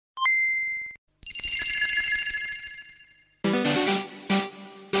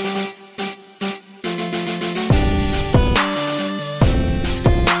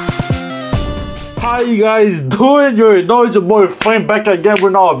How you guys doing? You already know it's your boy Frank back again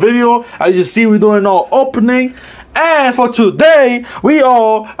with another video. As you see, we're doing our opening. And for today, we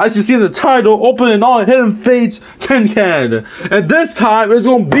are, as you see in the title, opening our Hidden Fates tin can. And this time, it's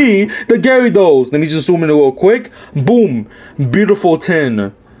going to be the Gyarados. Let me just zoom in real quick. Boom. Beautiful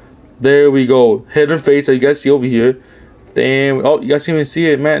tin. There we go. Hidden Fates, as you guys see over here. Damn. Oh, you guys can't even see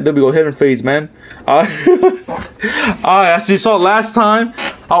it, man. There we go. Hidden Fates, man. Alright, as you saw last time,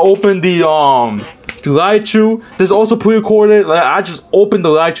 I opened the Raichu. This is also pre-recorded. Like, I just opened the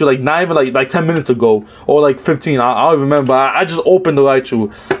Raichu like not even like 10 minutes ago or like 15. I don't remember. I just opened the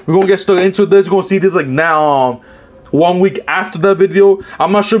Raichu. We're gonna get started into this. We're gonna see this like now 1 week after that video.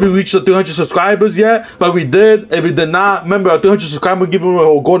 I'm not sure if we reached the 300 subscribers yet, but we did. If we did not, remember our 300 subscribers give them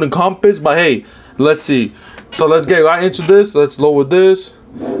a golden compass. But hey, let's see. So let's get right into this. Let's lower this.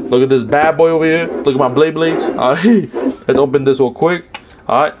 Look at this bad boy over here. Look at my blades. Alright, let's open this real quick.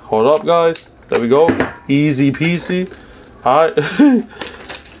 Alright, hold up, guys. There we go. Easy peasy. Alright.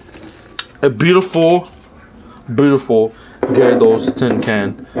 A beautiful Gyarados tin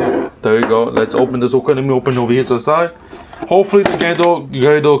can. There we go. Let's open this real quick. Let me open over here to the side. Hopefully the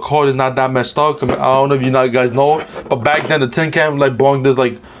Gyarados card is not that messed up. I don't know if you guys know, but back then the tin can like belonged this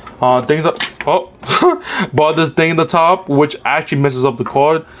like things up. Oh, bought this thing in the top, which actually messes up the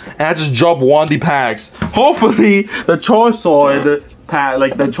card, and I just dropped one of the packs. Hopefully, the Charizard pack,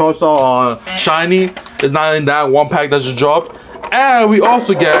 like the Charizard shiny, is not in that one pack that just dropped. And we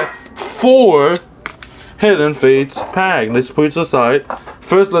also get 4 Hidden Fates pack. Let's put it to the side.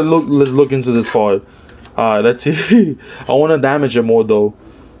 First, let's look into this card. Alright, let's see. I want to damage it more though.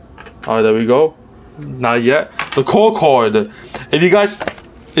 Alright, there we go. Not yet. The core card. If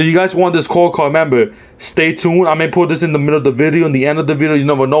you guys want this core card, remember, stay tuned. I may put this in the middle of the video, in the end of the video. You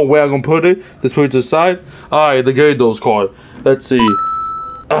never know where I'm gonna put it. Let's put it to the side. Alright, the Gyarados card. Let's see.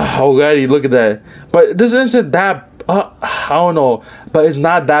 Already, look at that. But this isn't that, I don't know. But it's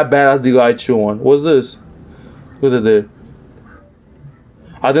not that bad as the Raichu one. What's this? Look at that.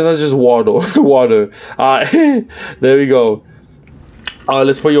 I think that's just water. Water. Alright, there we go. Alright,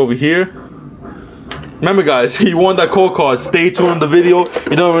 let's put it over here. Remember guys, you want that code card, stay tuned in the video.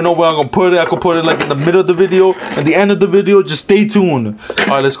 You don't even know where I'm gonna put it. I could put it like in the middle of the video, at the end of the video, just stay tuned.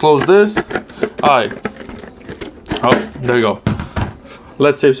 Alright, let's close this. Alright. Oh, there we go.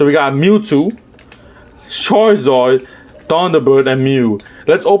 Let's see. So we got Mewtwo, Charizard, Thunderbird, and Mew.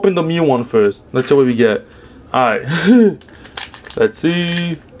 Let's open the Mew one first. Let's see what we get. Alright. Let's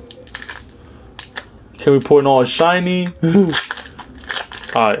see. Can we put in all shiny?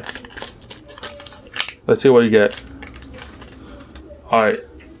 Alright. Let's see what you get. Alright.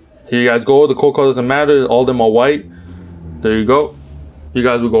 Here you guys go. The code card doesn't matter. All of them are white. There you go. You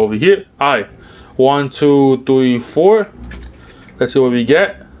guys will go over here. Alright. 1, 2, 3, 4. Let's see what we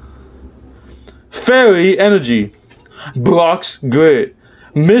get. Fairy Energy. Brock's Grit.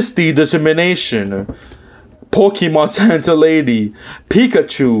 Misty Determination. Pokemon Santa Lady.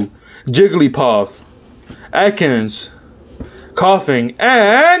 Pikachu. Jigglypuff. Ekans. Coughing.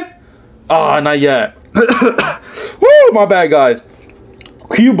 And... not yet. Woo, my bad guys.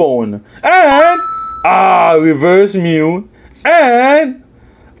 Cubone and reverse Mew and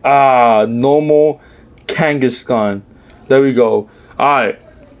normal Kangaskhan. There we go. Alright,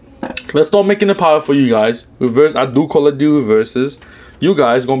 let's start making the pile for you guys. Reverse, I do collect the reverses. You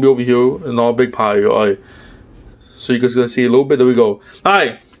guys gonna be over here in our big pile. Alright, so you guys gonna see a little bit. There we go.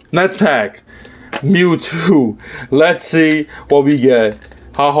 Alright, next pack, Mewtwo. Let's see what we get.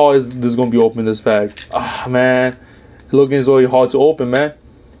 How hard is this gonna be opening this pack? Man, looking so hard to open, man.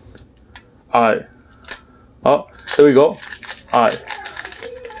 Alright. Oh, there we go. Alright.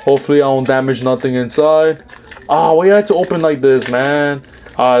 Hopefully I don't damage nothing inside. Why you had to open like this, man?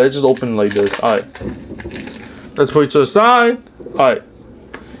 Alright, let's just open like this. Alright. Let's put it to the side. Alright.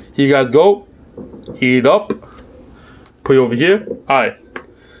 Here you guys go. Heat it up. Put it over here. Alright.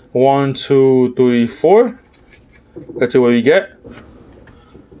 1, 2, 3, 4. Let's see what we get.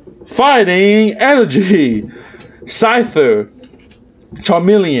 Fighting Energy, Scyther,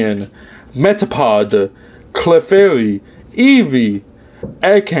 Charmeleon, Metapod, Clefairy, Eevee,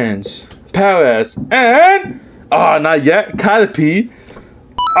 Ekans, Paras, and not yet, Caterpie,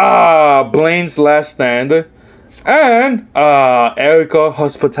 Blaine's Last Stand, and Erica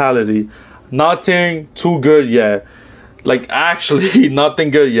Hospitality. Nothing too good yet. Like actually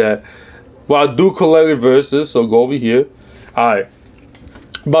nothing good yet. Well, I do collect reverses, so go over here. Alright.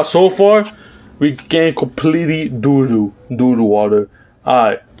 But so far, we gained completely doo-doo water.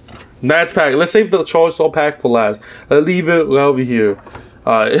 Alright. Next pack. Let's save the Charizard pack for last. Let's leave it right over here.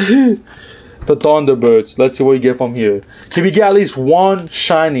 Alright. The Thunderbirds. Let's see what we get from here. Can we get at least one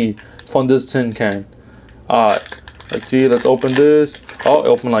shiny from this tin can. Alright, let's see. Let's open this. Oh,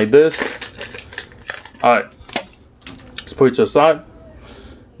 open like this. Alright, let's put it to the side.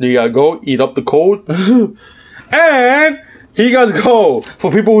 There you gotta go. Eat up the code. And here you guys go.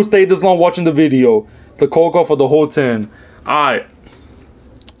 For people who stayed this long watching the video, the code card for the whole tin. Alright,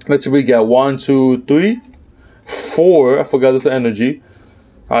 let's see. We get 1, 2, 3, 4. I forgot this energy.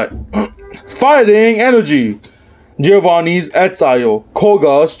 Alright. Fighting energy. Giovanni's Exile.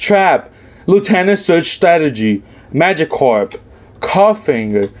 Koga's Trap. Lieutenant Search Strategy. Magikarp.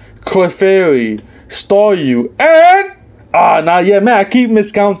 Coughing. Clefairy. Staryu. And not yet, man. I keep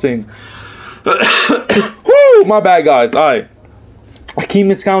miscounting. Whoo, my bad, guys. Alright. I keep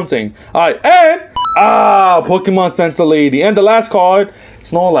miscounting. Alright, and Pokemon Center Lady. And the last card,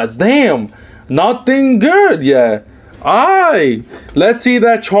 Snorlax. Damn. Nothing good, yeah. Alright. Let's see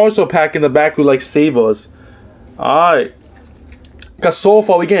that Charizard pack in the back will like save us. Alright. Cause so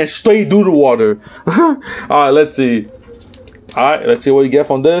far we getting straight doodle water. Alright, let's see. Alright, let's see what we get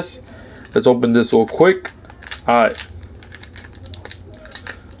from this. Let's open this real quick. Alright.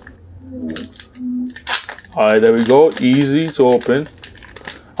 Alright, there we go. Easy to open.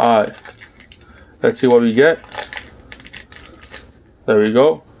 Alright. Let's see what we get. There we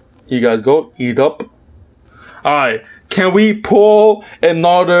go. You guys go. Eat up. Alright. Can we pull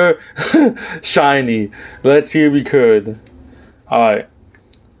another shiny? Let's see if we could. Alright.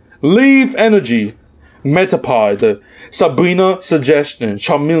 Leaf Energy. Metapod. Sabrina Suggestion.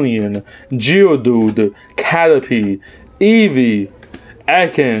 Charmeleon. Geodude. Caterpie. Eevee.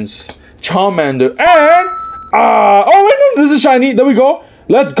 Ekans. Charmander. And oh wait, no, this is shiny. There we go.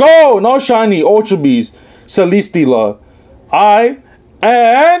 Let's go. No shiny. Ultra Beast. Celesteela.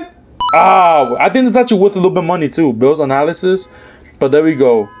 And I think this is actually worth a little bit of money too. Bill's analysis. But there we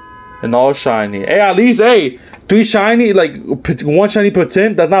go. And all shiny. Hey, at least 3 shiny, like 1 shiny per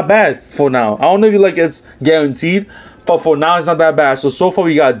 10. That's not bad for now. I don't know if like it's guaranteed, but for now it's not that bad. So far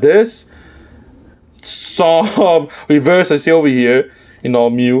we got this. Some reverse I see over here. You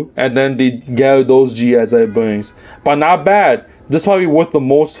know, Mew, and then the Gyarados GS that it brings. But not bad. This is probably worth the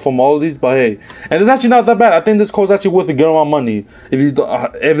most from all of these, but hey. And it's actually not that bad. I think this code's actually worth a good amount of money. If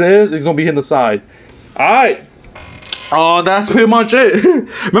it is, it's gonna be hitting the side. Alright. That's pretty much it.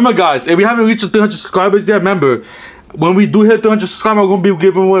 Remember guys, if we haven't reached the 300 subscribers yet, remember, when we do hit 300 subscribers, we're going to be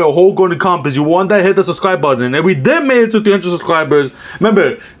giving away a whole golden compass. You want that, hit the subscribe button. And if we did make it to 300 subscribers,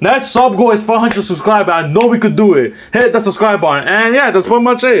 remember, that sub goal is 400 subscribers. I know we could do it. Hit the subscribe button. And yeah, that's pretty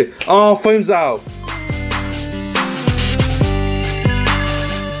much it. Flames out.